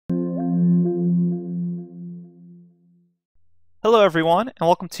Hello everyone, and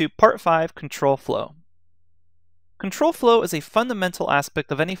welcome to Part 5, Control Flow. Control flow is a fundamental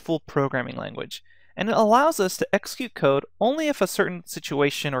aspect of any full programming language, and it allows us to execute code only if a certain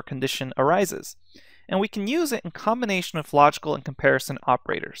situation or condition arises, and we can use it in combination with logical and comparison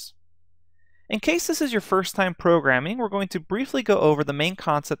operators. In case this is your first time programming, we're going to briefly go over the main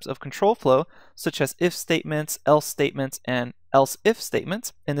concepts of control flow, such as if statements, else statements, and else-if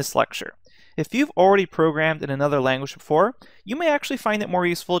statements in this lecture. If you've already programmed in another language before, you may actually find it more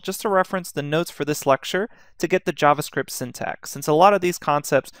useful just to reference the notes for this lecture to get the JavaScript syntax, since a lot of these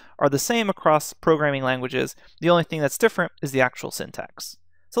concepts are the same across programming languages. The only thing that's different is the actual syntax.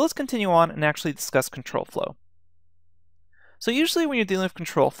 So let's continue on and actually discuss control flow. So usually when you're dealing with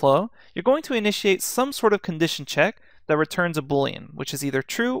control flow, you're going to initiate some sort of condition check that returns a Boolean, which is either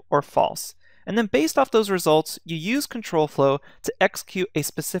true or false. And then based off those results, you use control flow to execute a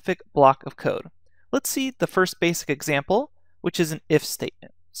specific block of code. Let's see the first basic example, which is an if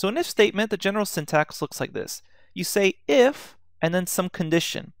statement. So an if statement, the general syntax looks like this. You say if, and then some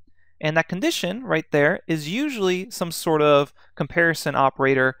condition. And that condition right there is usually some sort of comparison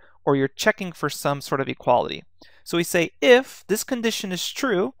operator, or you're checking for some sort of equality. So we say if this condition is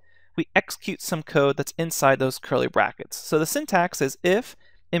true, we execute some code that's inside those curly brackets. So the syntax is if,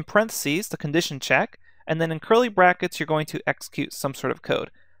 in parentheses, the condition check, and then in curly brackets, you're going to execute some sort of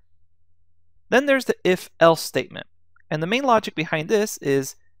code. Then there's the if-else statement. And the main logic behind this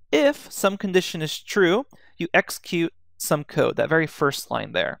is if some condition is true, you execute some code, that very first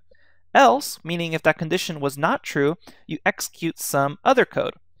line there. Else, meaning if that condition was not true, you execute some other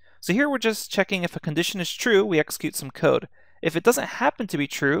code. So here we're just checking if a condition is true, we execute some code. If it doesn't happen to be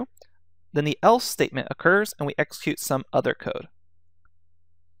true, then the else statement occurs and we execute some other code.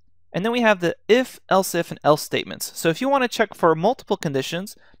 And then we have the if, else if, and else statements. So if you want to check for multiple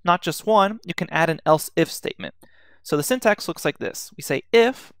conditions, not just one, you can add an else if statement. So the syntax looks like this. We say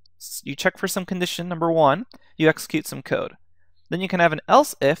if, you check for some condition, number one, you execute some code. Then you can have an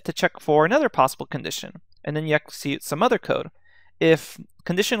else if to check for another possible condition, and then you execute some other code. If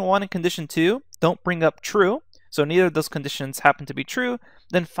condition 1 and condition 2 don't bring up true, so neither of those conditions happen to be true,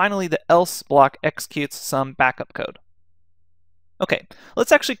 then finally the else block executes some backup code. Okay,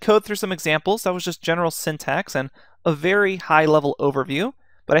 let's actually code through some examples. That was just general syntax and a very high-level overview,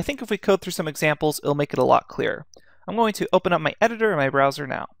 but I think if we code through some examples, it'll make it a lot clearer. I'm going to open up my editor in my browser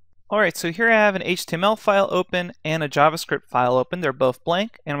now. Alright, so here I have an HTML file open and a JavaScript file open. They're both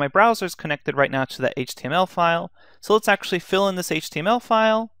blank, and my browser is connected right now to that HTML file. So let's actually fill in this HTML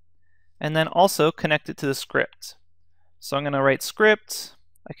file and then also connect it to the script. So I'm going to write script.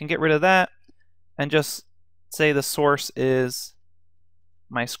 I can get rid of that and just say the source is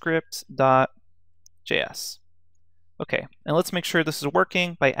my script.js. Okay, and let's make sure this is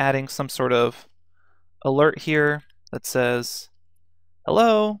working by adding some sort of alert here that says,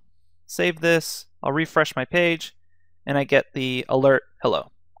 hello, save this, I'll refresh my page, and I get the alert,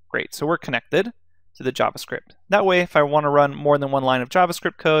 hello. Great, so we're connected to the JavaScript. That way, if I want to run more than one line of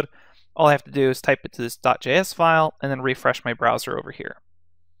JavaScript code, all I have to do is type it to this .js file and then refresh my browser over here.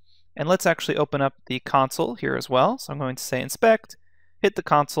 And let's actually open up the console here as well. So I'm going to say inspect, hit the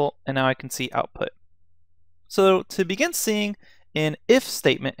console, and now I can see output. So to begin seeing an if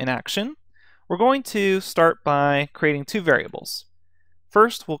statement in action, we're going to start by creating two variables.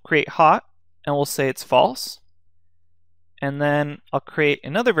 First, we'll create hot, and we'll say it's false. And then I'll create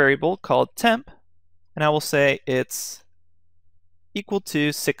another variable called temp, and I will say it's equal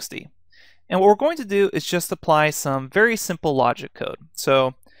to 60. And what we're going to do is just apply some very simple logic code.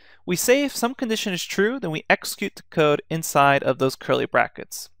 So we say if some condition is true, then we execute the code inside of those curly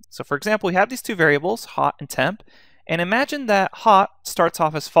brackets. So for example, we have these two variables, hot and temp, and imagine that hot starts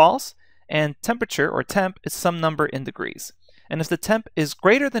off as false, and temperature, or temp, is some number in degrees. And if the temp is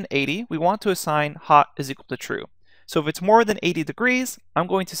greater than 80, we want to assign hot is equal to true. So if it's more than 80 degrees, I'm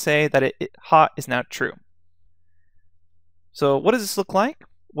going to say that hot is now true. So what does this look like?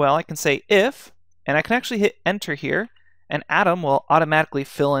 Well, I can say if, and I can actually hit enter here, and Atom will automatically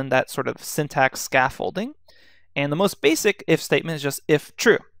fill in that sort of syntax scaffolding. And the most basic if statement is just if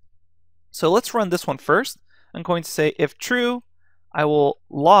true. So let's run this one first. I'm going to say if true, I will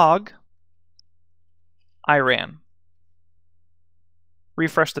log I ran.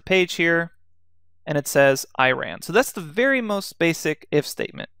 Refresh the page here, and it says I ran. So that's the very most basic if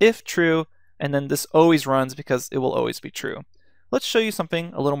statement. If true, and then this always runs because it will always be true. Let's show you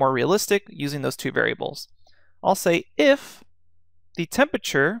something a little more realistic using those two variables. I'll say if the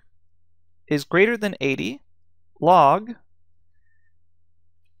temperature is greater than 80, log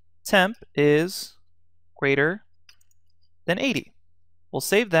temp is greater than 80. We'll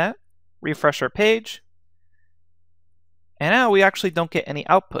save that, refresh our page, And now we actually don't get any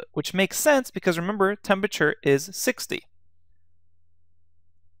output, which makes sense because remember, temperature is 60.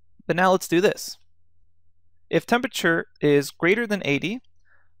 But now let's do this. If temperature is greater than 80,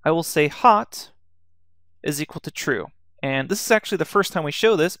 I will say hot is equal to true. And this is actually the first time we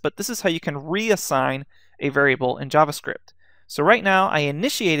show this, but this is how you can reassign a variable in JavaScript. So right now I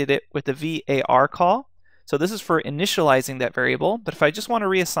initiated it with the var call. So this is for initializing that variable, but if I just want to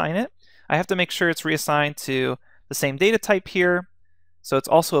reassign it, I have to make sure it's reassigned to the same data type here. So it's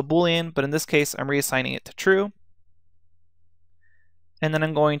also a Boolean, but in this case I'm reassigning it to true. And then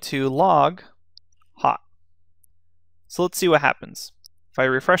I'm going to log hot. So let's see what happens. If I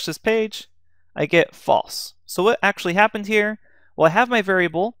refresh this page, I get false. So what actually happened here? Well, I have my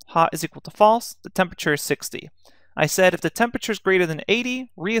variable hot is equal to false, the temperature is 60. I said if the temperature is greater than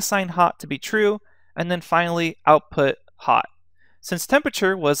 80, reassign hot to be true, and then finally output hot. Since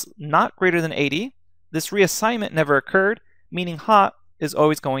temperature was not greater than 80, this reassignment never occurred, meaning hot is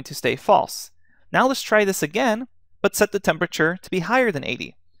always going to stay false. Now let's try this again, but set the temperature to be higher than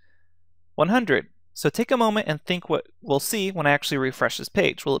 80. 100. So take a moment and think what we'll see when I actually refresh this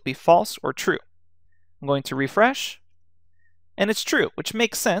page. Will it be false or true? I'm going to refresh, and it's true, which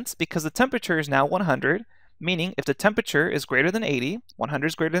makes sense because the temperature is now 100, meaning if the temperature is greater than 80, 100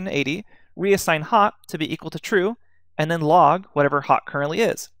 is greater than 80, reassign hot to be equal to true, and then log whatever hot currently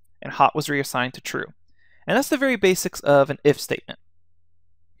is. And hot was reassigned to true. And that's the very basics of an if statement.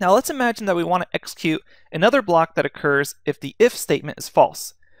 Now let's imagine that we want to execute another block that occurs if the if statement is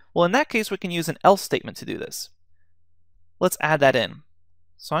false. Well, in that case, we can use an else statement to do this. Let's add that in.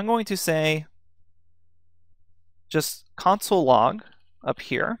 So I'm going to say just console log up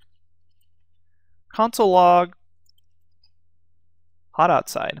here, console log hot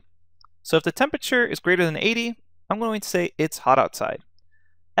outside. So if the temperature is greater than 80, I'm going to say it's hot outside.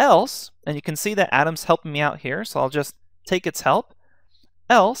 Else, and you can see that Adam's helping me out here, so I'll just take its help.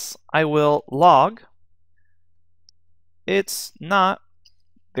 Else, I will log it's not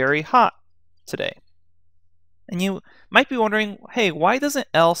very hot today. And you might be wondering, hey, why doesn't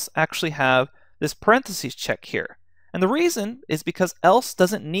else actually have this parentheses check here? And the reason is because else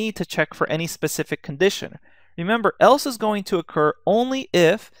doesn't need to check for any specific condition. Remember, else is going to occur only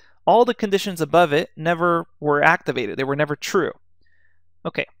if all the conditions above it never were activated. They were never true.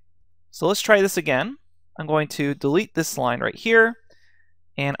 Okay, so let's try this again. I'm going to delete this line right here,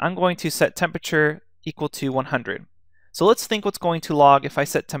 and I'm going to set temperature equal to 100. So let's think what's going to log if I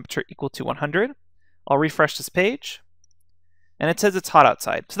set temperature equal to 100. I'll refresh this page, and it says it's hot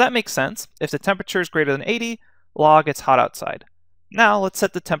outside. So that makes sense. If the temperature is greater than 80, log it's hot outside. Now let's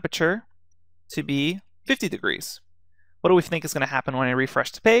set the temperature to be 50 degrees. What do we think is going to happen when I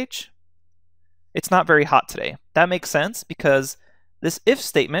refresh the page? It's not very hot today. That makes sense because this if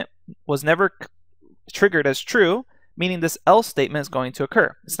statement was never triggered as true, meaning this else statement is going to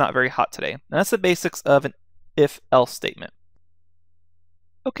occur. It's not very hot today. And that's the basics of an if-else statement.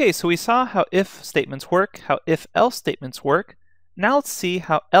 Okay, so we saw how if statements work, how if-else statements work. Now let's see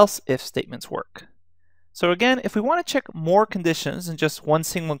how else-if statements work. So again, if we want to check more conditions than just one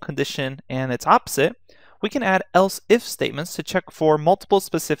single condition and its opposite, we can add else-if statements to check for multiple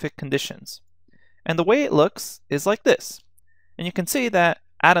specific conditions. And the way it looks is like this. And you can see that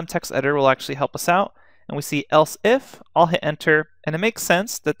Atom text editor will actually help us out. And we see else if, I'll hit enter, and it makes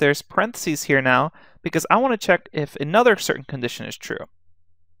sense that there's parentheses here now because I want to check if another certain condition is true.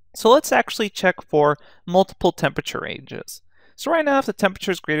 So let's actually check for multiple temperature ranges. So right now, if the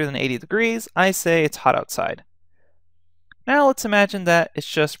temperature is greater than 80 degrees, I say it's hot outside. Now let's imagine that it's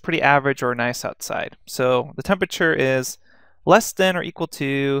just pretty average or nice outside. So the temperature is less than or equal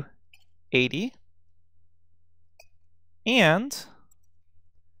to 80, and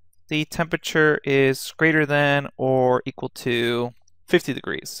the temperature is greater than or equal to 50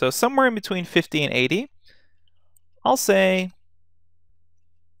 degrees. So somewhere in between 50 and 80, I'll say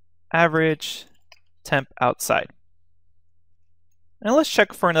average temp outside. Now let's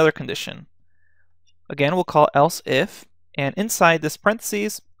check for another condition. Again, we'll call else if, and inside this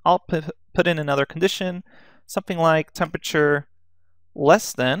parentheses, I'll put in another condition, something like temperature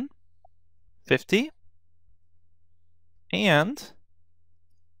less than 50 and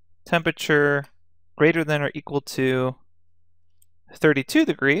temperature greater than or equal to 32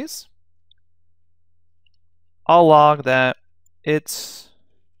 degrees. I'll log that it's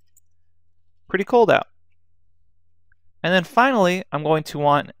pretty cold out. And then finally, I'm going to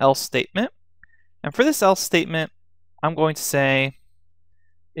want an else statement. And for this else statement, I'm going to say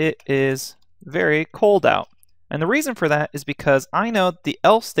it is very cold out. And the reason for that is because I know that the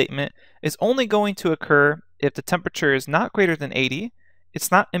else statement is only going to occur if the temperature is not greater than 80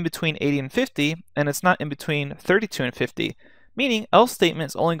 it's not in between 80 and 50, and it's not in between 32 and 50, meaning else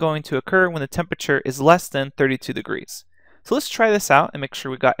statement is only going to occur when the temperature is less than 32 degrees. So let's try this out and make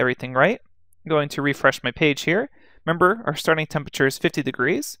sure we got everything right. I'm going to refresh my page here. Remember, our starting temperature is 50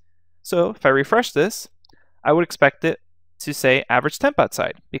 degrees. So if I refresh this, I would expect it to say average temp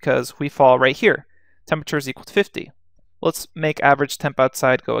outside because we fall right here. Temperature is equal to 50. Let's make average temp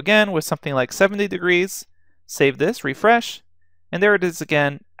outside go again with something like 70 degrees. Save this, refresh, and there it is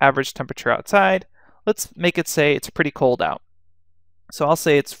again, average temperature outside. Let's make it say it's pretty cold out. So I'll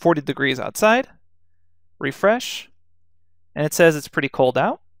say it's 40 degrees outside, refresh, and it says it's pretty cold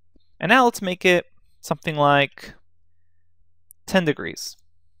out. And now let's make it something like 10 degrees.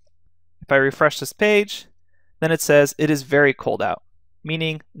 If I refresh this page, then it says it is very cold out,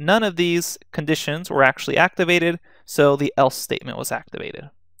 meaning none of these conditions were actually activated, so the else statement was activated.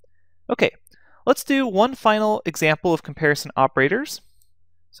 Okay, let's do one final example of comparison operators.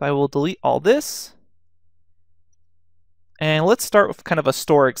 So I will delete all this, and let's start with kind of a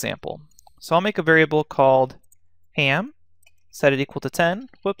store example. So I'll make a variable called ham, set it equal to 10,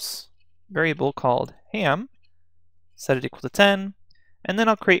 variable called ham, set it equal to 10, and then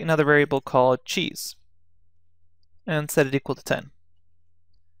I'll create another variable called cheese, and set it equal to 10.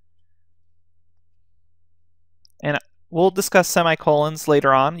 And we'll discuss semicolons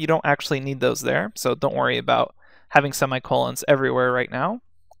later on. You don't actually need those there, so don't worry about having semicolons everywhere right now.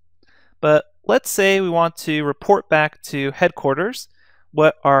 But let's say we want to report back to headquarters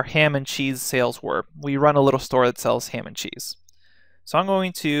what our ham and cheese sales were. We run a little store that sells ham and cheese. So I'm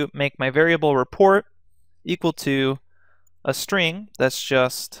going to make my variable report equal to a string that's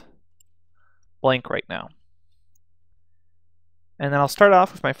just blank right now. And then I'll start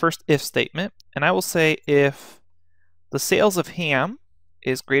off with my first if statement, and I will say if the sales of ham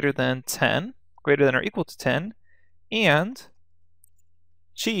is greater than 10, greater than or equal to 10, and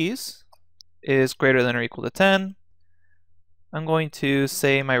cheese is greater than or equal to 10, I'm going to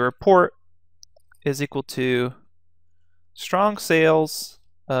say my report is equal to strong sales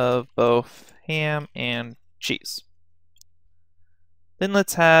of both ham and cheese. Then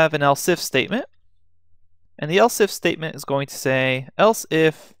let's have an else if statement. And the else if statement is going to say else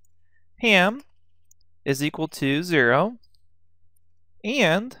if ham is equal to 0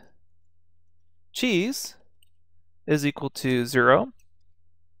 and cheese is equal to 0.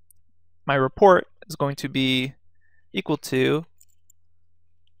 My report is going to be equal to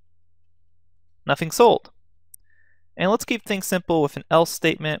nothing sold. And let's keep things simple with an else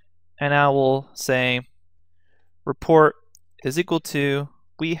statement, and I will say report is equal to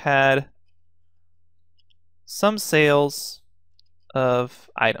we had some sales of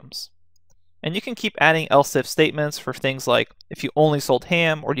items. And you can keep adding else if statements for things like if you only sold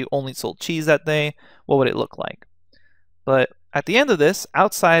ham or you only sold cheese that day, what would it look like? But at the end of this,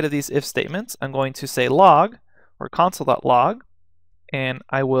 outside of these if statements, I'm going to say log or console.log, and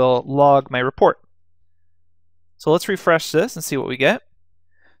I will log my report. So let's refresh this and see what we get.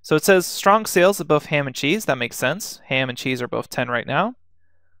 So it says strong sales of both ham and cheese. That makes sense. Ham and cheese are both 10 right now.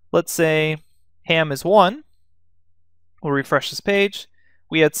 Let's say ham is 1. We'll refresh this page.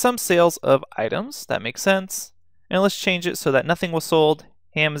 We had some sales of items. That makes sense. And let's change it so that nothing was sold.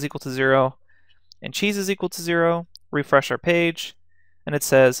 Ham is equal to 0 and cheese is equal to 0. Refresh our page and it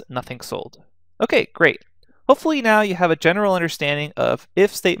says nothing sold. Okay, great. Hopefully now you have a general understanding of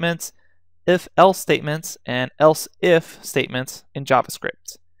if statements, if else statements, and else if statements in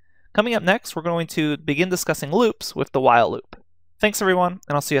JavaScript. Coming up next, we're going to begin discussing loops with the while loop. Thanks everyone,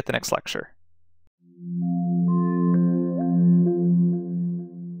 and I'll see you at the next lecture.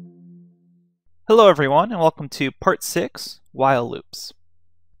 Hello everyone, and welcome to Part 6, While Loops.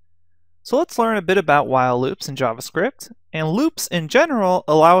 So let's learn a bit about while loops in JavaScript. And loops in general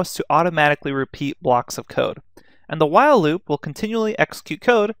allow us to automatically repeat blocks of code. And the while loop will continually execute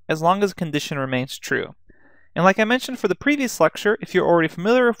code as long as a condition remains true. And like I mentioned for the previous lecture, if you're already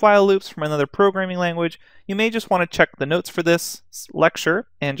familiar with while loops from another programming language, you may just want to check the notes for this lecture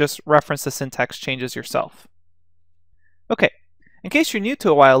and just reference the syntax changes yourself. Okay. In case you're new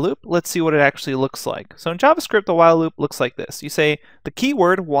to a while loop, let's see what it actually looks like. So in JavaScript, a while loop looks like this. You say the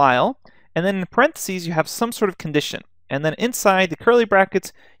keyword while, and then in parentheses you have some sort of condition. And then inside the curly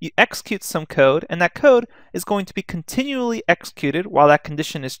brackets, you execute some code, and that code is going to be continually executed while that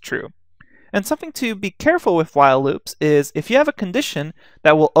condition is true. And something to be careful with while loops is if you have a condition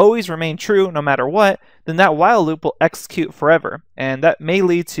that will always remain true no matter what, then that while loop will execute forever. And that may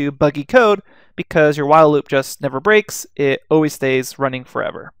lead to buggy code because your while loop just never breaks, it always stays running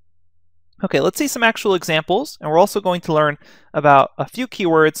forever. Okay, let's see some actual examples, and we're also going to learn about a few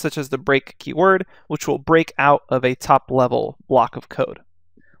keywords such as the break keyword, which will break out of a top-level block of code.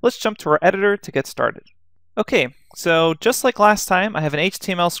 Let's jump to our editor to get started. Okay, so just like last time, I have an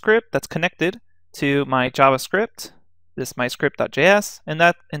HTML script that's connected to my JavaScript, this myscript.js, and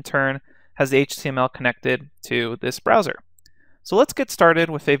that in turn has the HTML connected to this browser. So let's get started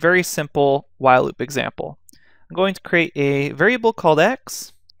with a very simple while loop example. I'm going to create a variable called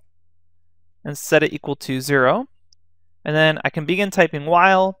x and set it equal to 0. And then I can begin typing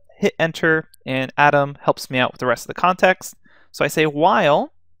while, hit enter, and Atom helps me out with the rest of the context. So I say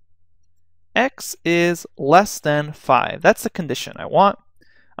while x is less than 5. That's the condition I want.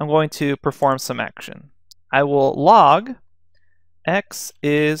 I'm going to perform some action. I will log x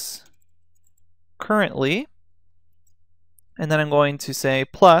is currently, and then I'm going to say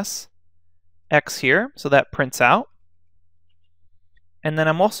plus x here, so that prints out. And then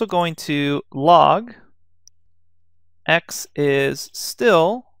I'm also going to log x is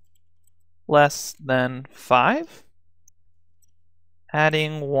still less than 5,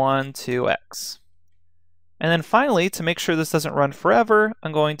 adding 1 to x. And then finally, to make sure this doesn't run forever,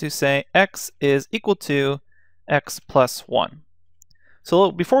 I'm going to say x is equal to x plus 1.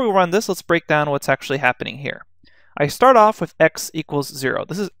 So before we run this, let's break down what's actually happening here. I start off with x equals 0.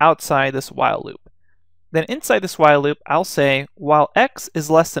 This is outside this while loop. Then inside this while loop, I'll say, while x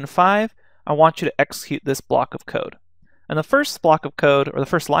is less than 5, I want you to execute this block of code. And the first block of code, or the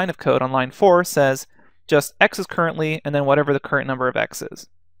first line of code on line 4 says just x is currently, and then whatever the current number of x is.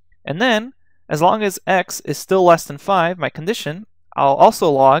 And then, as long as x is still less than 5, my condition, I'll also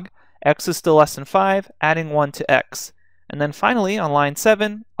log x is still less than 5, adding 1 to x. And then finally, on line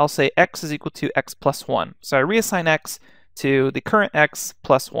 7, I'll say x is equal to x plus 1. So I reassign x to the current x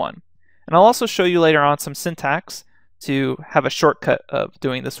plus 1. And I'll also show you later on some syntax to have a shortcut of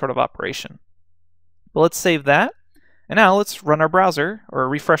doing this sort of operation. But let's save that. And now let's run our browser, or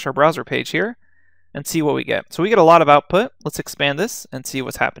refresh our browser page here, and see what we get. So we get a lot of output. Let's expand this and see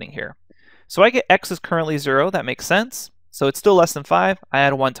what's happening here. So I get x is currently 0. That makes sense. So it's still less than 5. I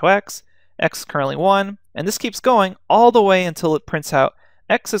add 1 to x. X is currently 1. And this keeps going all the way until it prints out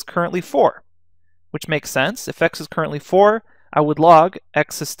x is currently 4, which makes sense. If x is currently 4, I would log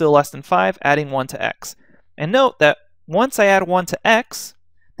x is still less than 5, adding 1 to x. And note that once I add 1 to x,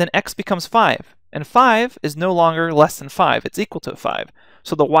 then x becomes 5. And 5 is no longer less than 5. It's equal to 5.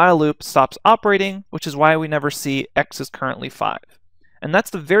 So the while loop stops operating, which is why we never see x is currently 5. And that's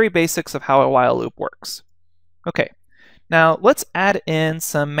the very basics of how a while loop works. Okay, now let's add in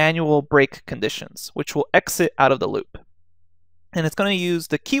some manual break conditions, which will exit out of the loop. And it's going to use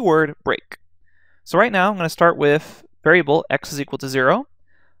the keyword break. So right now I'm going to start with variable x is equal to 0.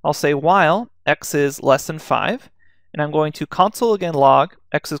 I'll say while x is less than 5, and I'm going to console again log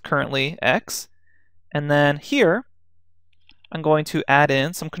x is currently x, and then here I'm going to add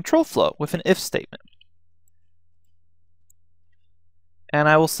in some control flow with an if statement. And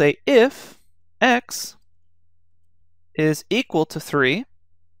I will say if x is equal to 3,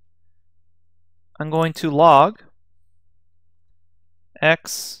 I'm going to log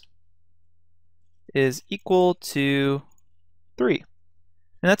x is equal to 3.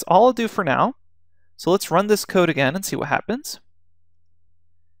 And that's all I'll do for now. So let's run this code again and see what happens.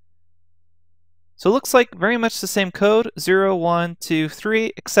 So it looks like very much the same code, 0, 1, 2,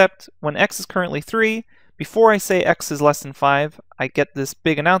 3, except when x is currently 3, before I say x is less than 5, I get this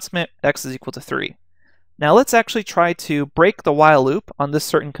big announcement, x is equal to 3. Now let's actually try to break the while loop on this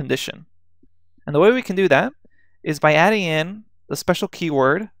certain condition. And the way we can do that is by adding in the special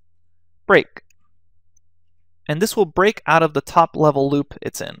keyword break. And this will break out of the top level loop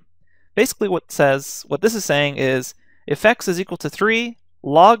it's in. Basically what this is saying is if x is equal to 3,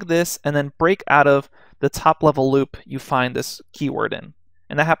 log this and then break out of the top level loop you find this keyword in.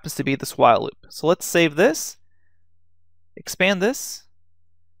 And that happens to be this while loop. So let's save this, expand this,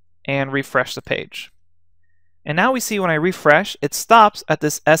 and refresh the page. And now we see when I refresh, it stops at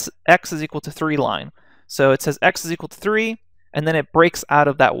this x is equal to 3 line. So it says x is equal to 3, and then it breaks out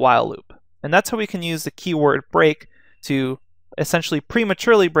of that while loop. And that's how we can use the keyword break to essentially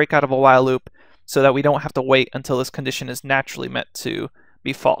prematurely break out of a while loop so that we don't have to wait until this condition is naturally met to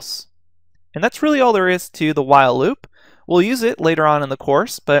be false. And that's really all there is to the while loop. We'll use it later on in the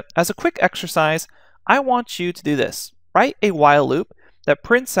course, but as a quick exercise, I want you to do this. Write a while loop that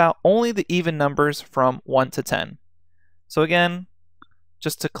prints out only the even numbers from 1 to 10. So again,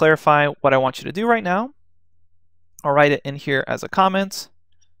 just to clarify what I want you to do right now, I'll write it in here as a comment.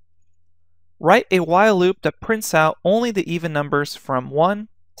 Write a while loop that prints out only the even numbers from 1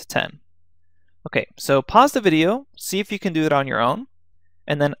 to 10. Okay, so pause the video, see if you can do it on your own,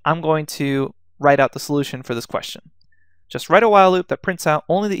 and then I'm going to write out the solution for this question. Just write a while loop that prints out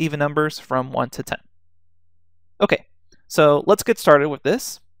only the even numbers from 1 to 10. Okay, so let's get started with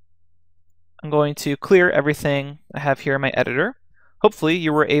this. I'm going to clear everything I have here in my editor. Hopefully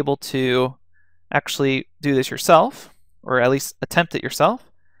you were able to actually do this yourself, or at least attempt it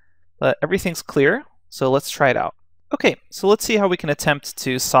yourself. But everything's clear, so let's try it out. Okay, so let's see how we can attempt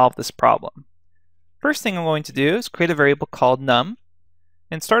to solve this problem. First thing I'm going to do is create a variable called num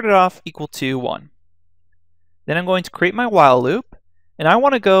and start it off equal to 1. Then I'm going to create my while loop, and I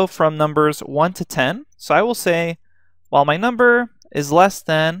want to go from numbers 1 to 10. So I will say, while my number is less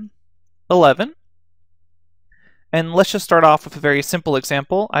than 11, and let's just start off with a very simple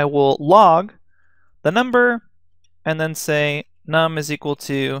example. I will log the number and then say num is equal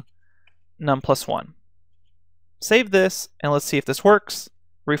to num plus 1. Save this, and let's see if this works.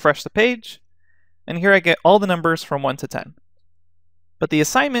 Refresh the page, and here I get all the numbers from 1 to 10. But the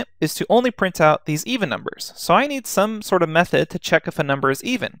assignment is to only print out these even numbers, so I need some sort of method to check if a number is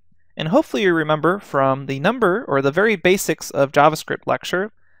even. And hopefully you remember from the number, or the very basics of JavaScript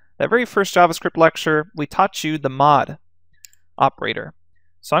lecture, that very first JavaScript lecture, we taught you the mod operator.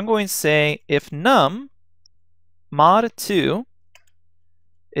 So I'm going to say if num mod 2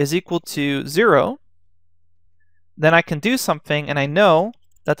 is equal to 0, then I can do something and I know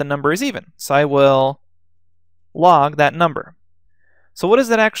that the number is even. So I will log that number. So what does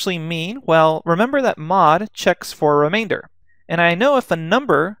that actually mean? Well, remember that mod checks for a remainder. And I know if a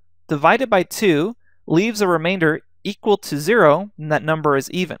number divided by 2 leaves a remainder equal to 0, then that number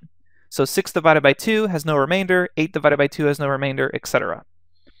is even. So 6 divided by 2 has no remainder, 8 divided by 2 has no remainder, etc.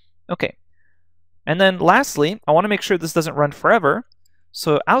 Okay. And then lastly, I want to make sure this doesn't run forever.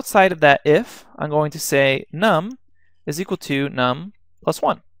 So outside of that if, I'm going to say num is equal to num plus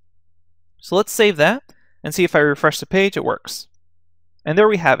 1. So let's save that and see if I refresh the page, it works. And there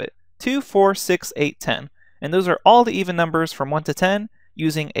we have it, 2, 4, 6, 8, 10. And those are all the even numbers from 1 to 10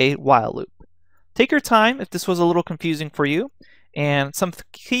 using a while loop. Take your time if this was a little confusing for you. And some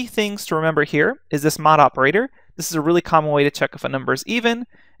key things to remember here is this mod operator. This is a really common way to check if a number is even.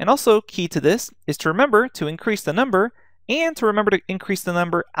 And also key to this is to remember to increase the number and to remember to increase the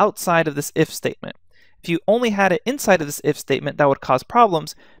number outside of this if statement. If you only had it inside of this if statement, that would cause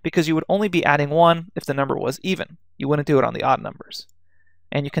problems because you would only be adding 1 if the number was even. You wouldn't do it on the odd numbers.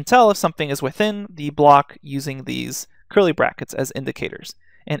 And you can tell if something is within the block using these curly brackets as indicators.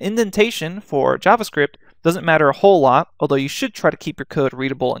 And indentation for JavaScript doesn't matter a whole lot, although you should try to keep your code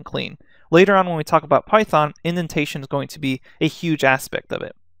readable and clean. Later on when we talk about Python, indentation is going to be a huge aspect of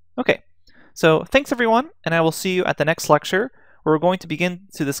it. Okay, so thanks everyone, and I will see you at the next lecture where we're going to begin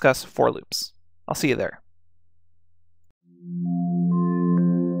to discuss for loops. I'll see you there.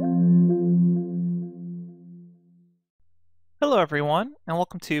 Hello everyone, and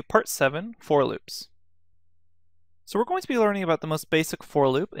welcome to Part 7, For Loops. So we're going to be learning about the most basic for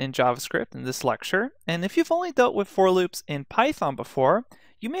loop in JavaScript in this lecture, and if you've only dealt with for loops in Python before,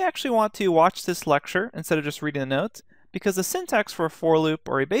 you may actually want to watch this lecture instead of just reading the notes, because the syntax for a for loop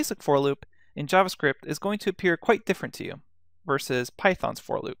or a basic for loop in JavaScript is going to appear quite different to you versus Python's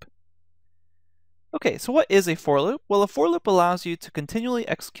for loop. Okay, so what is a for loop? Well, a for loop allows you to continually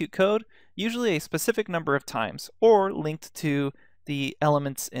execute code, usually a specific number of times, or linked to the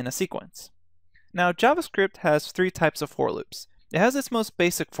elements in a sequence. Now, JavaScript has 3 types of for loops. It has its most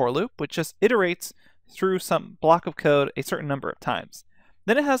basic for loop, which just iterates through some block of code a certain number of times.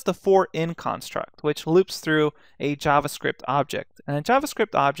 Then it has the for in construct, which loops through a JavaScript object. And a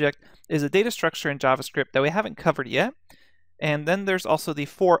JavaScript object is a data structure in JavaScript that we haven't covered yet. And then there's also the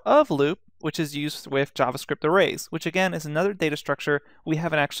for of loop, which is used with JavaScript arrays, which again is another data structure we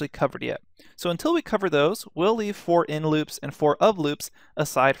haven't actually covered yet. So until we cover those, we'll leave for in loops and for of loops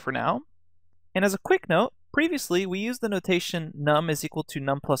aside for now. And as a quick note, previously we used the notation num is equal to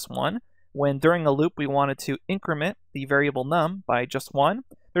num plus 1 when during a loop we wanted to increment the variable num by just 1.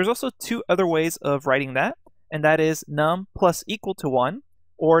 There's also 2 other ways of writing that, and that is num plus equal to 1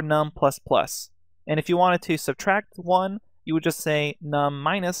 or num plus plus. And if you wanted to subtract 1, you would just say num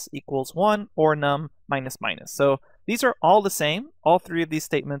minus equals 1 or num minus minus. So these are all the same. All 3 of these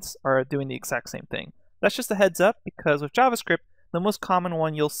statements are doing the exact same thing. That's just a heads up because with JavaScript, the most common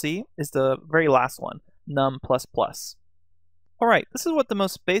one you'll see is the very last one, num plus plus. Alright, this is what the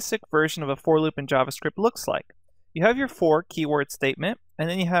most basic version of a for loop in JavaScript looks like. You have your for keyword statement, and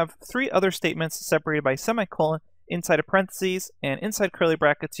then you have 3 other statements separated by semicolon inside of parentheses, and inside curly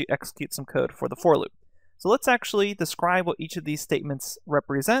brackets you execute some code for the for loop. So let's actually describe what each of these statements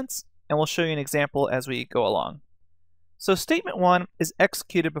represents, and we'll show you an example as we go along. So statement 1 is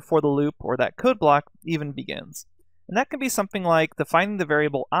executed before the loop or that code block even begins. And that can be something like defining the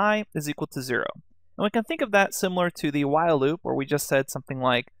variable I is equal to 0. And we can think of that similar to the while loop, where we just said something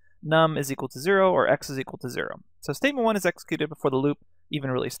like num is equal to 0 or x is equal to 0. So statement 1 is executed before the loop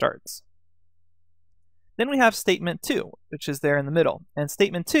even really starts. Then we have statement 2, which is there in the middle. And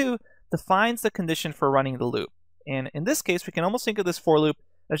statement 2 defines the condition for running the loop. And in this case, we can almost think of this for loop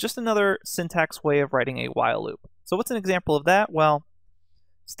as just another syntax way of writing a while loop. So what's an example of that? Well,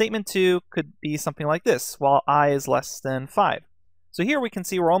 statement 2 could be something like this, while I is less than 5. So here we can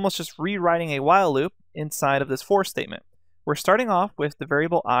see we're almost just rewriting a while loop inside of this for statement. We're starting off with the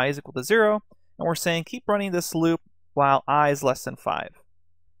variable I is equal to 0, and we're saying keep running this loop while I is less than 5.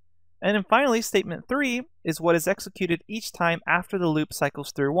 And then finally, statement 3 is what is executed each time after the loop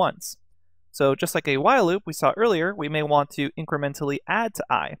cycles through once. So just like a while loop we saw earlier, we may want to incrementally add to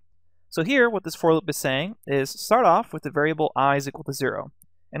I. So here, what this for loop is saying is start off with the variable I is equal to 0.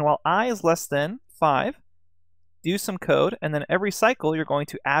 And while I is less than 5, do some code, and then every cycle you're going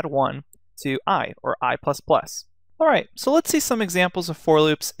to add 1 to I, or I++. Alright, so let's see some examples of for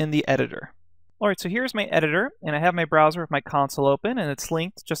loops in the editor. Alright, so here's my editor, and I have my browser with my console open, and it's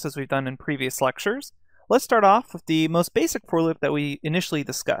linked just as we've done in previous lectures. Let's start off with the most basic for loop that we initially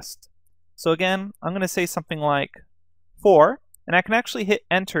discussed. So again, I'm going to say something like for, and I can actually hit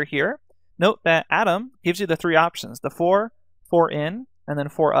enter here. Note that Atom gives you the 3 options, the for in, and then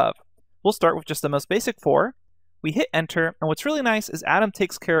for of. We'll start with just the most basic for. We hit enter, and what's really nice is Atom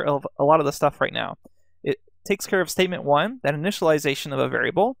takes care of a lot of the stuff right now. It takes care of statement 1, that initialization of a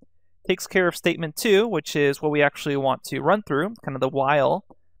variable, takes care of statement 2, which is what we actually want to run through, kind of the while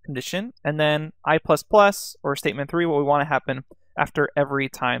condition, and then I++, or statement 3, what we want to happen after every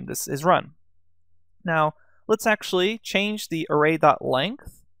time this is run. Now, let's actually change the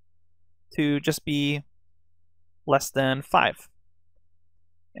array.length to just be less than 5.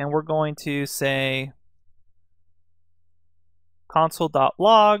 And we're going to say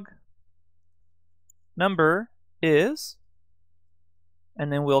console.log number is,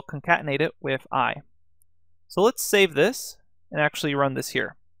 and then we'll concatenate it with I. So let's save this and actually run this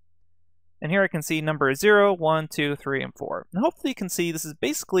here. And here I can see number is 0, 1, 2, 3, and 4. And hopefully you can see this is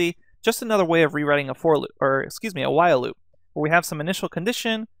basically just another way of rewriting a for loop, or excuse me, a while loop, where we have some initial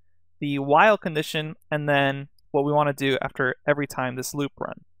condition, the while condition, and then what we want to do after every time this loop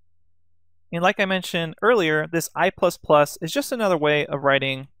runs. And like I mentioned earlier, this I++ is just another way of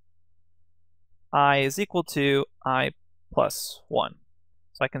writing I is equal to I plus 1.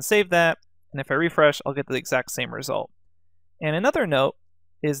 So I can save that, and if I refresh, I'll get the exact same result. And another note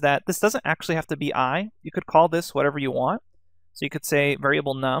is that this doesn't actually have to be I. You could call this whatever you want. So you could say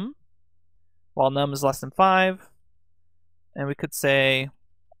variable num, while num is less than 5, and we could say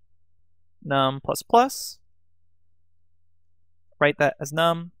num++, write that as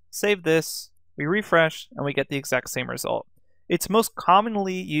num, save this, we refresh, and we get the exact same result. It's most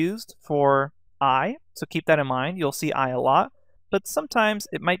commonly used for I, so keep that in mind. You'll see I a lot, but sometimes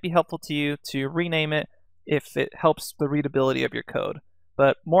it might be helpful to you to rename it if it helps the readability of your code.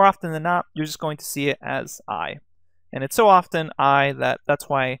 But more often than not, you're just going to see it as I. And it's so often I that's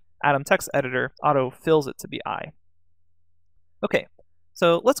why Atom Text Editor auto-fills it to be I. Okay,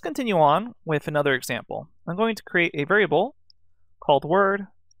 so let's continue on with another example. I'm going to create a variable called word,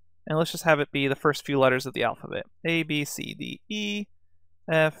 and let's just have it be the first few letters of the alphabet. A, B, C, D, E,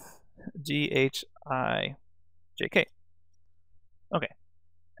 F, G, H, I, J, K. Okay,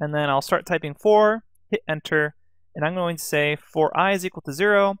 and then I'll start typing for, hit enter, and I'm going to say for I is equal to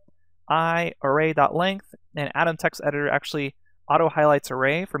 0, I array.length, and Atom Text Editor actually auto-highlights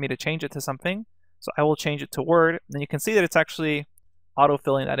array for me to change it to something. So I will change it to word, and then you can see that it's actually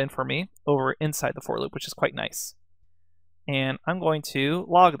auto-filling that in for me over inside the for loop, which is quite nice. And I'm going to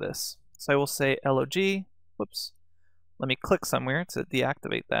log this. So I will say log, whoops, let me click somewhere to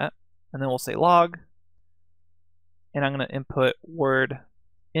deactivate that, and then we'll say log, and I'm going to input word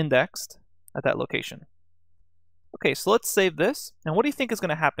indexed at that location. Okay, so let's save this, and what do you think is going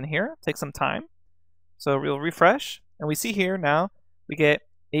to happen here? Take some time. So we'll refresh, and we see here now we get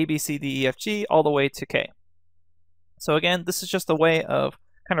A, B, C, D, E, F, G all the way to K. So again, this is just a way of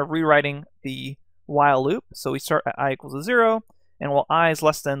kind of rewriting the while loop. So we start at I equals to 0, and while I is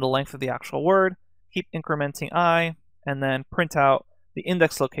less than the length of the actual word, keep incrementing I, and then print out the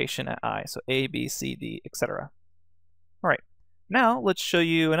index location at I, so A, B, C, D, etc. All right, now let's show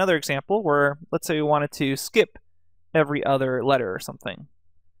you another example where, let's say we wanted to skip every other letter or something.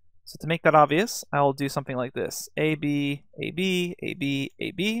 So to make that obvious, I'll do something like this. A, B, A, B, A, B,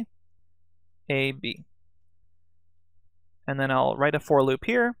 A, B, A, B. And then I'll write a for loop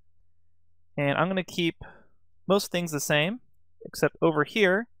here. And I'm going to keep most things the same, except over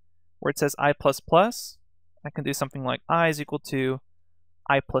here, where it says I++, I can do something like I is equal to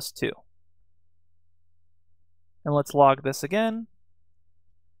I plus 2. And let's log this again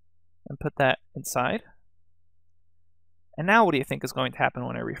and put that inside. And now what do you think is going to happen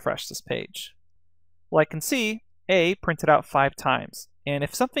when I refresh this page? Well, I can see A printed out 5 times. And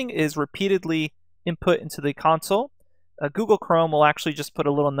if something is repeatedly input into the console, Google Chrome will actually just put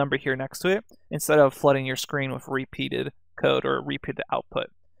a little number here next to it instead of flooding your screen with repeated code or repeated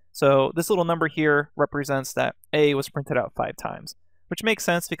output. So this little number here represents that A was printed out 5 times, which makes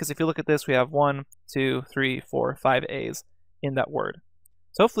sense because if you look at this, we have 1, 2, 3, 4, 5 A's in that word.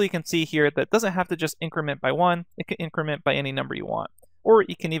 So hopefully you can see here that it doesn't have to just increment by 1, it can increment by any number you want. Or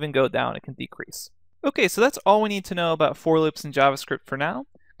you can even go down, it can decrease. Okay, so that's all we need to know about for loops in JavaScript for now.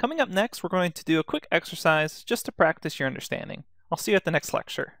 Coming up next, we're going to do a quick exercise just to practice your understanding. I'll see you at the next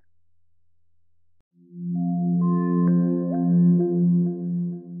lecture.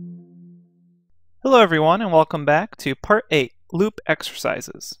 Hello everyone, and welcome back to Part 8, Loop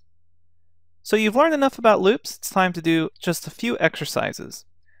Exercises. So you've learned enough about loops, it's time to do just a few exercises.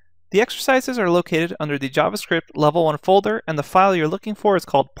 The exercises are located under the JavaScript Level 1 folder, and the file you're looking for is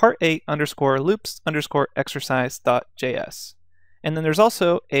called part8_loops_exercise.js. And then there's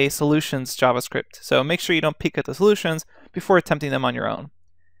also a solutions JavaScript, so make sure you don't peek at the solutions before attempting them on your own.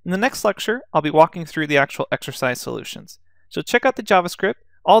 In the next lecture, I'll be walking through the actual exercise solutions. So check out the JavaScript.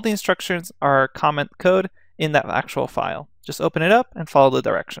 All the instructions are comment code in that actual file. Just open it up and follow the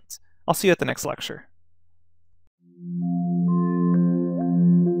directions. I'll see you at the next lecture.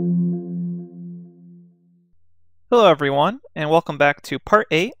 Hello everyone, and welcome back to Part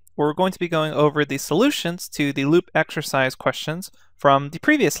 8, where we're going to be going over the solutions to the loop exercise questions from the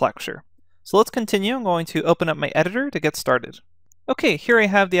previous lecture. So let's continue. I'm going to open up my editor to get started. Okay, here I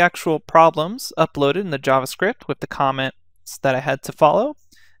have the actual problems uploaded in the JavaScript with the comments that I had to follow.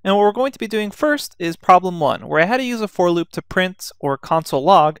 And what we're going to be doing first is problem 1, where I had to use a for loop to print or console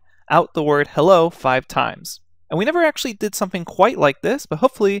log out the word hello 5 times. And we never actually did something quite like this, but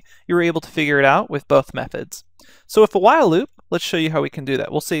hopefully you were able to figure it out with both methods. So with a while loop, let's show you how we can do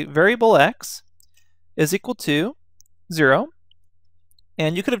that. We'll say variable x is equal to 0,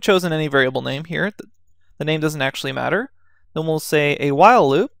 and you could have chosen any variable name here. The name doesn't actually matter. Then we'll say a while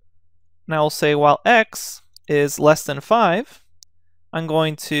loop, and I will say while x is less than 5, I'm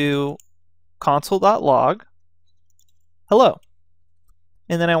going to console.log hello.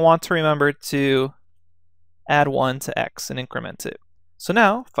 And then I want to remember to add 1 to x and increment it. So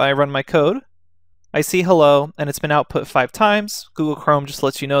now, if I run my code, I see hello, and it's been output 5 times. Google Chrome just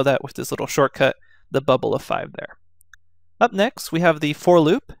lets you know that with this little shortcut, the bubble of 5 there. Up next, we have the for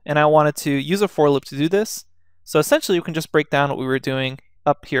loop, and I wanted to use a for loop to do this. So essentially, you can just break down what we were doing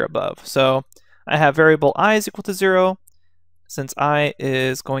up here above. So I have variable I is equal to 0. Since I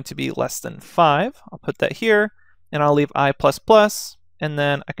is going to be less than 5, I'll put that here, and I'll leave I++, and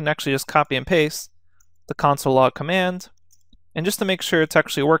then I can actually just copy and paste the console log command. And just to make sure it's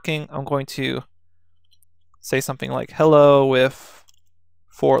actually working, I'm going to say something like hello with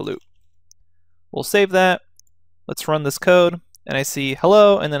for loop. We'll save that. Let's run this code, and I see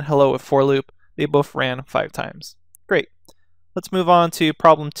hello and then hello with for loop. They both ran 5 times. Great. Let's move on to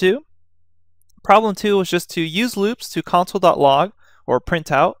problem 2. Problem 2 was just to use loops to console.log or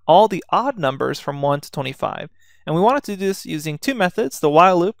print out all the odd numbers from 1 to 25. And we wanted to do this using 2 methods, the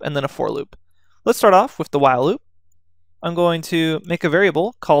while loop and then a for loop. Let's start off with the while loop. I'm going to make a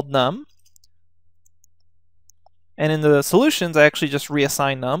variable called num. And in the solutions, I actually just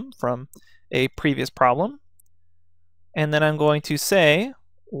reassign num from a previous problem. And then I'm going to say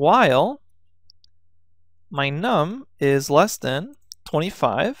while my num is less than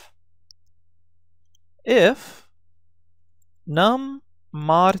 25, if num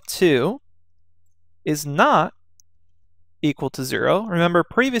mod 2 is not equal to 0. Remember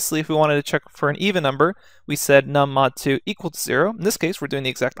previously if we wanted to check for an even number, we said num mod 2 equal to 0. In this case, we're doing the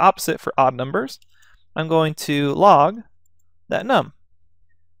exact opposite for odd numbers. I'm going to log that num.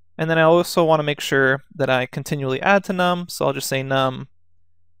 And then I also want to make sure that I continually add to num, so I'll just say num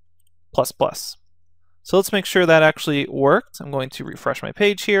plus plus. So let's make sure that actually worked. I'm going to refresh my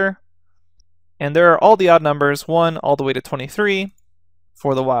page here. And there are all the odd numbers, 1 all the way to 23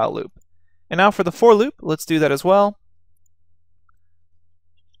 for the while loop. And now for the for loop, let's do that as well.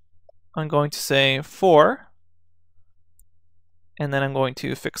 I'm going to say for, and then I'm going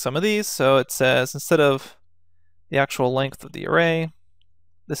to fix some of these. So it says instead of the actual length of the array,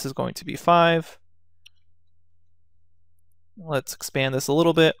 this is going to be 5. Let's expand this a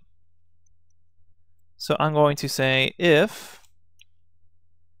little bit. So I'm going to say if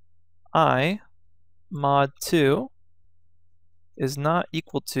I mod 2 is not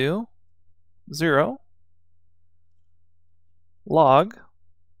equal to 0, log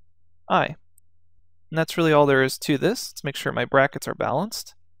I. And that's really all there is to this. Let's make sure my brackets are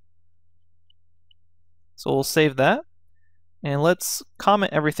balanced. So we'll save that. And let's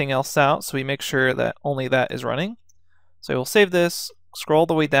comment everything else out so we make sure that only that is running. So I will save this, scroll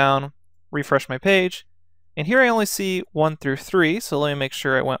the way down, refresh my page. And here I only see 1 through 3, so let me make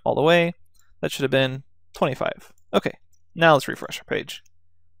sure I went all the way. That should have been 25. Okay, now let's refresh our page.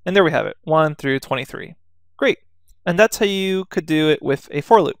 And there we have it, 1 through 23. Great. And that's how you could do it with a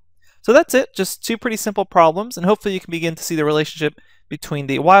for loop. So that's it, just 2 pretty simple problems, and hopefully you can begin to see the relationship between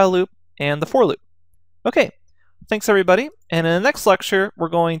the while loop and the for loop. Okay, thanks everybody, and in the next lecture we're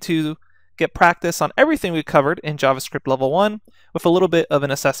going to get practice on everything we covered in JavaScript Level 1 with a little bit of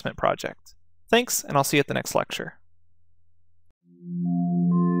an assessment project. Thanks, and I'll see you at the next lecture.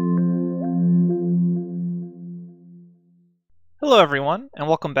 Hello everyone, and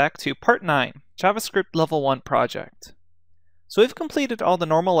welcome back to Part 9, JavaScript Level 1 project. So we've completed all the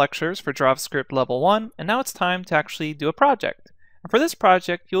normal lectures for JavaScript Level 1, and now it's time to actually do a project. And for this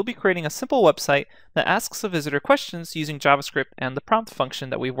project, you'll be creating a simple website that asks a visitor questions using JavaScript and the prompt function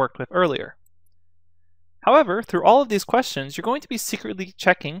that we worked with earlier. However, through all of these questions, you're going to be secretly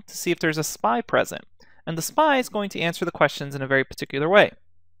checking to see if there's a spy present, and the spy is going to answer the questions in a very particular way.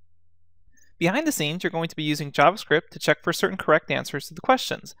 Behind the scenes, you're going to be using JavaScript to check for certain correct answers to the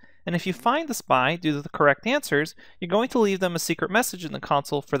questions, and if you find the spy due to the correct answers, you're going to leave them a secret message in the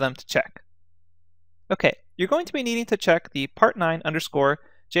console for them to check. Okay, you're going to be needing to check the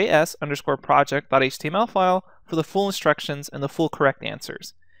part9_js_project.html file for the full instructions and the full correct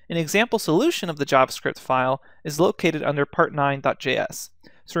answers. An example solution of the JavaScript file is located under part9.js.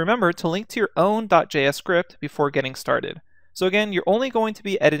 So remember to link to your own .js script before getting started. So again, you're only going to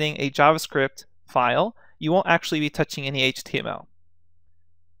be editing a JavaScript file. You won't actually be touching any HTML.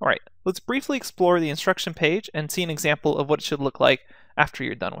 Alright, let's briefly explore the instruction page and see an example of what it should look like after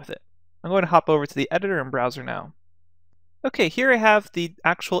you're done with it. I'm going to hop over to the editor and browser now. Okay, here I have the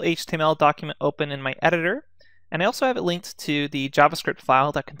actual HTML document open in my editor, and I also have it linked to the JavaScript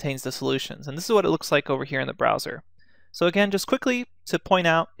file that contains the solutions, and this is what it looks like over here in the browser. So again, just quickly to point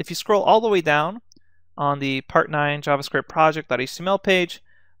out, if you scroll all the way down on the part9 JavaScript project.html page,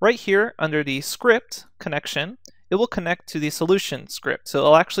 right here under the script connection, it will connect to the solution script. So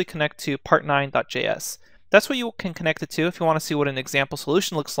it'll actually connect to part9.js. That's what you can connect it to if you want to see what an example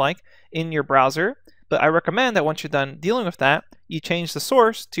solution looks like in your browser. But I recommend that once you're done dealing with that, you change the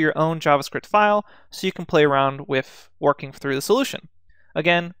source to your own JavaScript file so you can play around with working through the solution.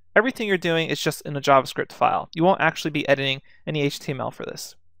 Again, everything you're doing is just in a JavaScript file. You won't actually be editing any HTML for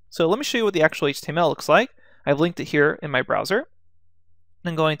this. So let me show you what the actual HTML looks like. I've linked it here in my browser.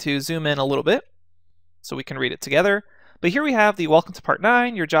 I'm going to zoom in a little bit so we can read it together. But here we have the Welcome to Part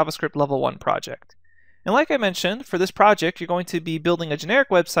 9, your JavaScript Level 1 project. And like I mentioned, for this project, you're going to be building a generic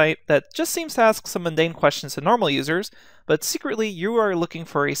website that just seems to ask some mundane questions to normal users, but secretly you are looking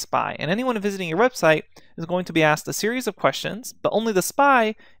for a spy. And anyone visiting your website is going to be asked a series of questions, but only the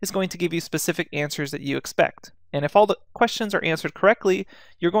spy is going to give you specific answers that you expect. And if all the questions are answered correctly,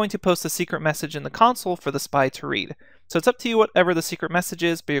 you're going to post a secret message in the console for the spy to read. So it's up to you whatever the secret message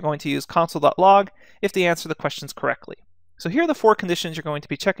is, but you're going to use console.log if they answer the questions correctly. So here are the 4 conditions you're going to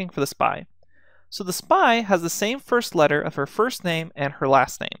be checking for the spy. So the spy has the same first letter of her first name and her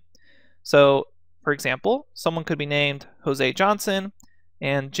last name. So, for example, someone could be named Jose Johnson,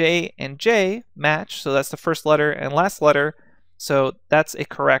 and J and J match, so that's the first letter and last letter, so that's a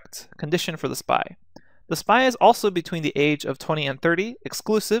correct condition for the spy. The spy is also between the age of 20 and 30,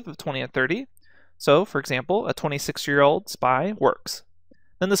 exclusive of 20 and 30. So, for example, a 26-year-old spy works.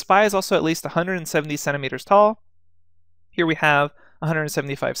 Then the spy is also at least 170 centimeters tall. Here we have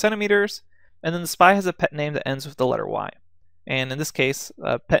 175 centimeters. And then the spy has a pet name that ends with the letter Y. And in this case,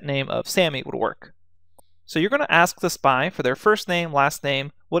 a pet name of Sammy would work. So you're going to ask the spy for their first name, last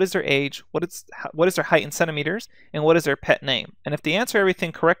name, what is their age, what is their height in centimeters, and what is their pet name. And if they answer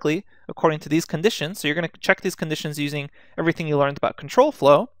everything correctly according to these conditions, so you're going to check these conditions using everything you learned about control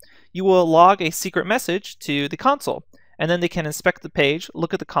flow, you will log a secret message to the console. And then they can inspect the page,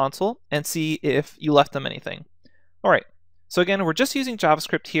 look at the console, and see if you left them anything. All right. So again, we're just using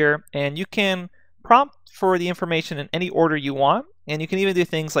JavaScript here, and you can prompt for the information in any order you want, and you can even do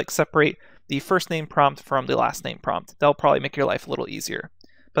things like separate the first name prompt from the last name prompt. That'll probably make your life a little easier.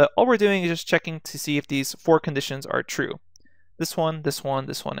 But all we're doing is just checking to see if these 4 conditions are true. This one, this one,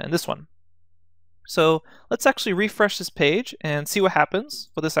 this one, and this one. So let's actually refresh this page and see what happens,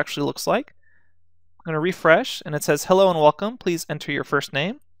 what this actually looks like. I'm going to refresh, and it says, hello and welcome. Please enter your first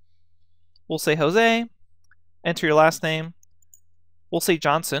name. We'll say Jose. Enter your last name. We'll say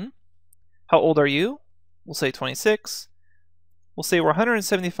Johnson. How old are you? We'll say 26. we'll say we're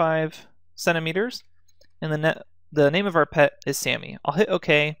 175 centimeters, and the name of our pet is Sammy. I'll hit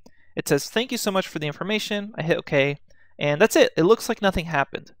OK. It says, thank you so much for the information. I hit OK, and that's it. It looks like nothing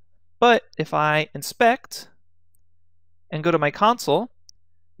happened. But if I inspect and go to my console,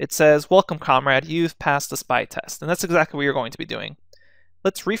 it says, welcome, comrade, you've passed the spy test. And that's exactly what you're going to be doing.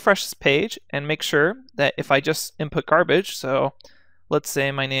 Let's refresh this page and make sure that if I just input garbage, so let's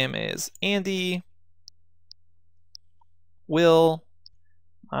say my name is Andy, Will,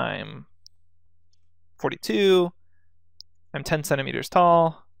 I'm 42, I'm 10 centimeters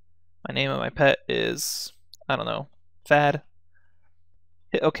tall, my name of my pet is, I don't know, Fad.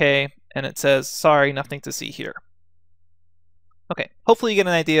 Hit OK, and it says, sorry, nothing to see here. Okay, hopefully you get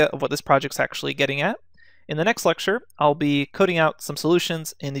an idea of what this project's actually getting at. In the next lecture, I'll be coding out some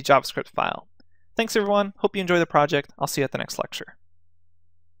solutions in the JavaScript file. Thanks everyone, hope you enjoy the project. I'll see you at the next lecture.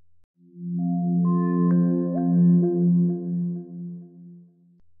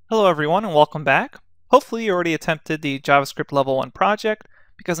 Hello everyone and welcome back. Hopefully you already attempted the JavaScript Level 1 project,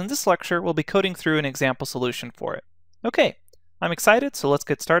 because in this lecture we'll be coding through an example solution for it. Okay, I'm excited, so let's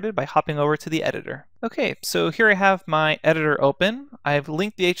get started by hopping over to the editor. Okay, so here I have my editor open. I've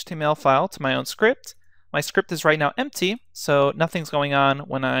linked the HTML file to my own script. My script is right now empty, so nothing's going on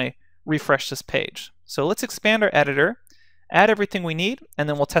when I refresh this page. So let's expand our editor, add everything we need, and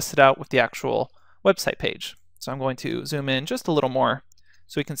then we'll test it out with the actual website page. So I'm going to zoom in just a little more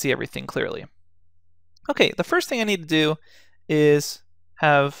so we can see everything clearly. Okay, the first thing I need to do is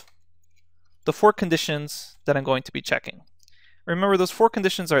have the 4 conditions that I'm going to be checking. Remember, those 4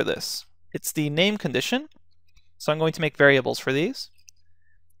 conditions are this. It's the name condition, so I'm going to make variables for these.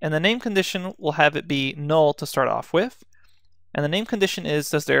 And the name condition will have it be null to start off with. And the name condition is,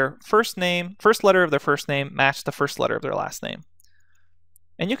 does their first letter of their first name match the first letter of their last name?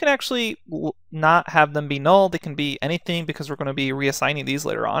 And you can actually not have them be null. They can be anything because we're going to be reassigning these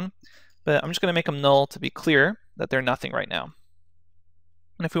later on. But I'm just going to make them null to be clear that they're nothing right now.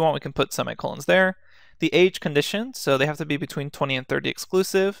 And if we want, we can put semicolons there. The age condition, so they have to be between 20 and 30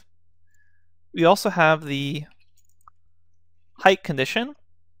 exclusive. We also have the height condition,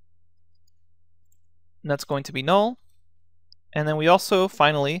 and that's going to be null. And then we also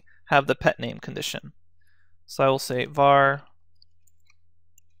finally have the pet name condition. So I will say var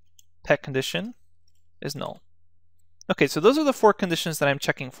pet condition is null. Okay, so those are the 4 conditions that I'm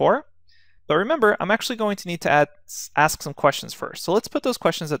checking for. But remember, I'm actually going to need to ask some questions first. So let's put those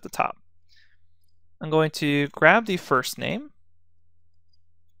questions at the top. I'm going to grab the first name.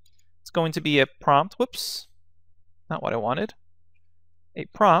 It's going to be a prompt. Whoops, not what I wanted. A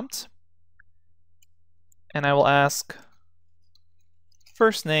prompt. And I will ask,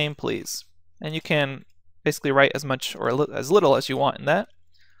 first name, please. And you can basically write as much or as little as you want in that.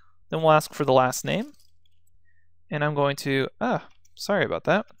 Then we'll ask for the last name. And I'm going to, sorry about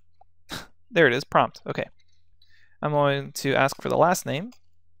that. There it is, prompt. Okay. I'm going to ask for the last name,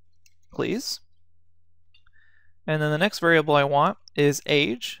 please. And then the next variable I want is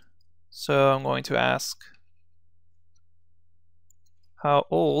age. So I'm going to ask, how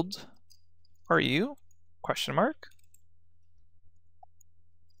old are you? Question mark.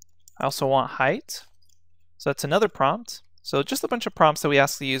 I also want height. So that's another prompt. So just a bunch of prompts that we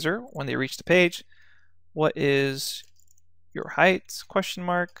ask the user when they reach the page. What is your height? Question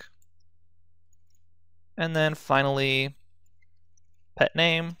mark. And then finally, pet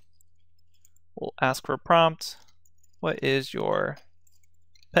name. We'll ask for a prompt. What is your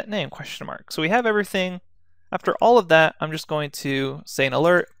pet name? Question mark. So we have everything. After all of that, I'm just going to say an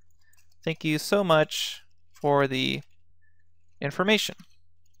alert. Thank you so much for the information.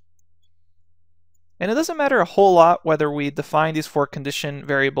 And it doesn't matter a whole lot whether we define these 4 condition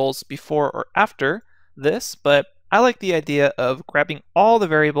variables before or after this, but I like the idea of grabbing all the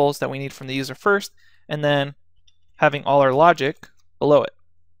variables that we need from the user first and then having all our logic below it.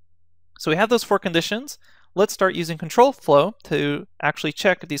 So we have those 4 conditions. Let's start using control flow to actually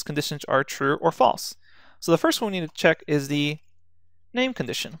check if these conditions are true or false. So the first one we need to check is the name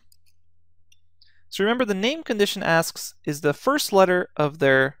condition. So remember, the name condition asks, is the first letter of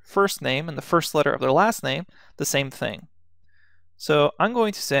their first name and the first letter of their last name the same thing? So I'm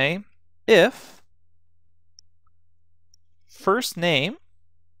going to say if first name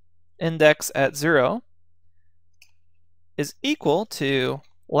index at 0 is equal to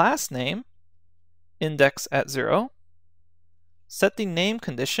last name index at 0, set the name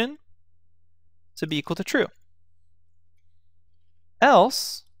condition to be equal to true.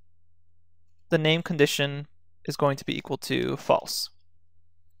 Else, the name condition is going to be equal to false.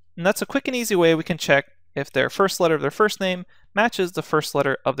 And that's a quick and easy way we can check if their first letter of their first name matches the first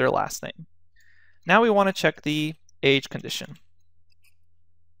letter of their last name. Now we want to check the age condition.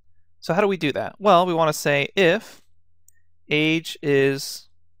 So how do we do that? Well, we want to say if age is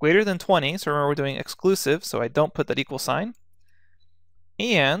greater than 20, so remember we're doing exclusive, so I don't put that equal sign,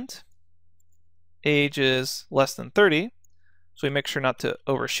 and age is less than 30, so we make sure not to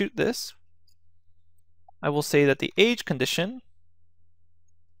overshoot this. I will say that the age condition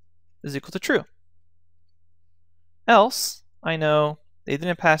is equal to true. Else, I know they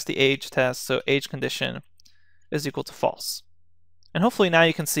didn't pass the age test, so age condition is equal to false. And hopefully now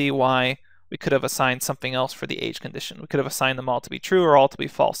you can see why we could have assigned something else for the age condition. We could have assigned them all to be true or all to be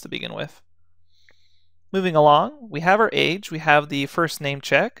false to begin with. Moving along, we have our age, we have the first name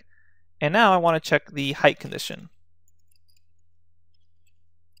check, and now I want to check the height condition.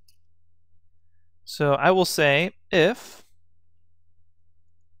 So I will say if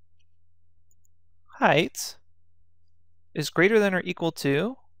height is greater than or equal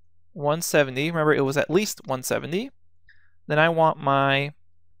to 170, remember it was at least 170, then I want my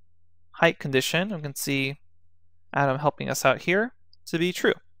height condition, you can see Adam helping us out here, to be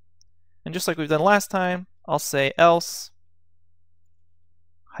true. And just like we've done last time, I'll say else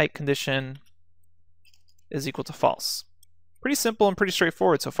height condition is equal to false. Pretty simple and pretty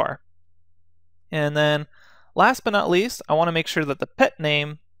straightforward so far. And then last but not least, I want to make sure that the pet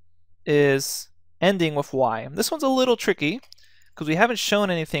name is ending with Y. This one's a little tricky because we haven't shown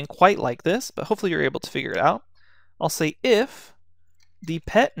anything quite like this, but hopefully you're able to figure it out. I'll say if the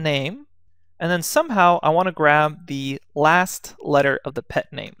pet name, and then somehow I want to grab the last letter of the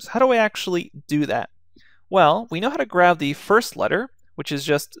pet name. So how do I actually do that? Well, we know how to grab the first letter, which is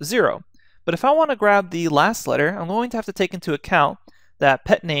just 0. But if I want to grab the last letter, I'm going to have to take into account that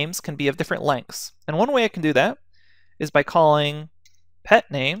pet names can be of different lengths. And one way I can do that is by calling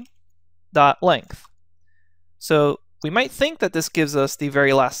pet name.length. So we might think that this gives us the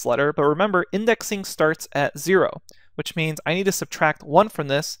very last letter, but remember indexing starts at 0, which means I need to subtract 1 from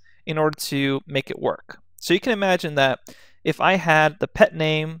this in order to make it work. So you can imagine that if I had the pet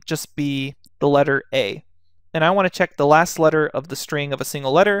name just be the letter A, and I want to check the last letter of the string of a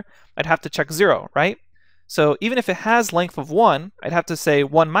single letter, I'd have to check 0, right? So even if it has length of 1, I'd have to say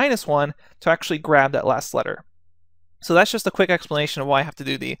 1 minus 1 to actually grab that last letter. So that's just a quick explanation of why I have to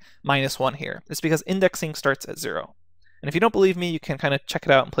do the minus 1 here. It's because indexing starts at 0. And if you don't believe me, you can kind of check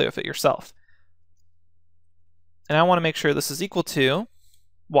it out and play with it yourself. And I want to make sure this is equal to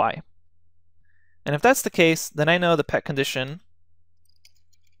Y. And if that's the case, then I know the pet condition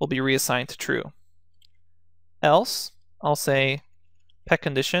will be reassigned to true. Else, I'll say pet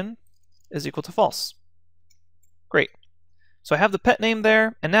condition is equal to false. Great. So I have the pet name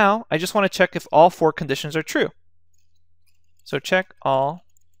there, and now I just want to check if all 4 conditions are true. So check all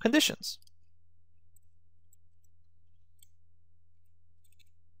conditions.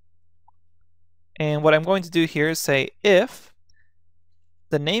 And what I'm going to do here is say if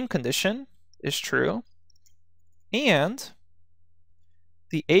the name condition is true and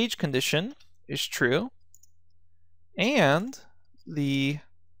the age condition is true and the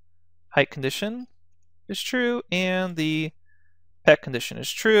height condition is true and the pet condition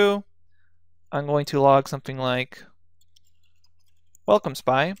is true, I'm going to log something like welcome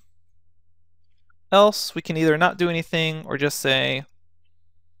spy. Else we can either not do anything or just say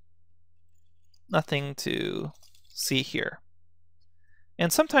nothing to see here.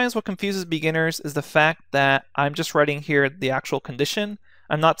 And sometimes what confuses beginners is the fact that I'm just writing here the actual condition.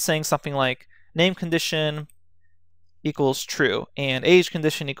 I'm not saying something like name condition equals true and age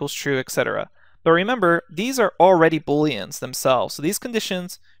condition equals true, etc. But remember, these are already booleans themselves. So these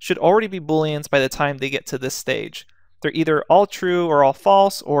conditions should already be booleans by the time they get to this stage. They're either all true or all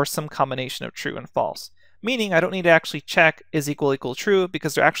false or some combination of true and false. Meaning I don't need to actually check is equal true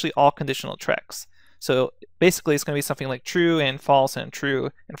because they're actually all conditional checks. So basically it's going to be something like true and false and true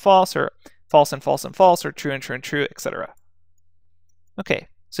and false, or false and false and false, or true and true and true, etc. Okay,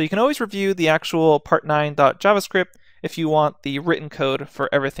 so you can always review the actual part9.javascript if you want the written code for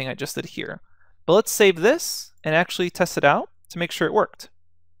everything I just did here. But let's save this and actually test it out to make sure it worked.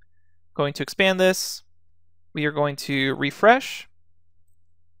 Going to expand this. We are going to refresh.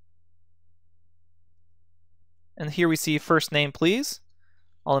 And here we see first name, please.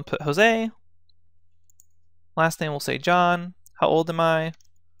 I'll input Jose. Last name, we'll say John. How old am I?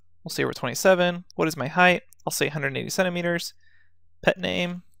 We'll say we're 27. What is my height? I'll say 180 centimeters. Pet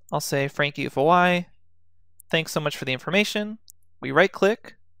name, I'll say Frankie with a Y. Thanks so much for the information. We right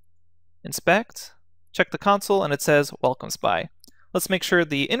click, inspect, check the console, and it says welcome spy. Let's make sure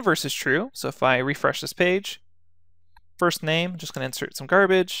the inverse is true. So if I refresh this page, first name, I'm just going to insert some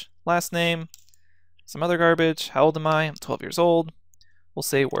garbage. Last name, some other garbage. How old am I? I'm 12 years old. We'll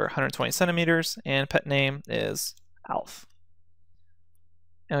say we're 120 centimeters, and pet name is Alf.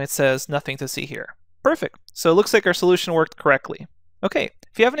 And it says nothing to see here. Perfect. So it looks like our solution worked correctly. Okay,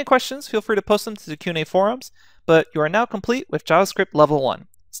 if you have any questions, feel free to post them to the Q&A forums, but you are now complete with JavaScript Level 1.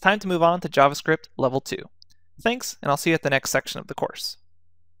 It's time to move on to JavaScript Level 2. Thanks, and I'll see you at the next section of the course.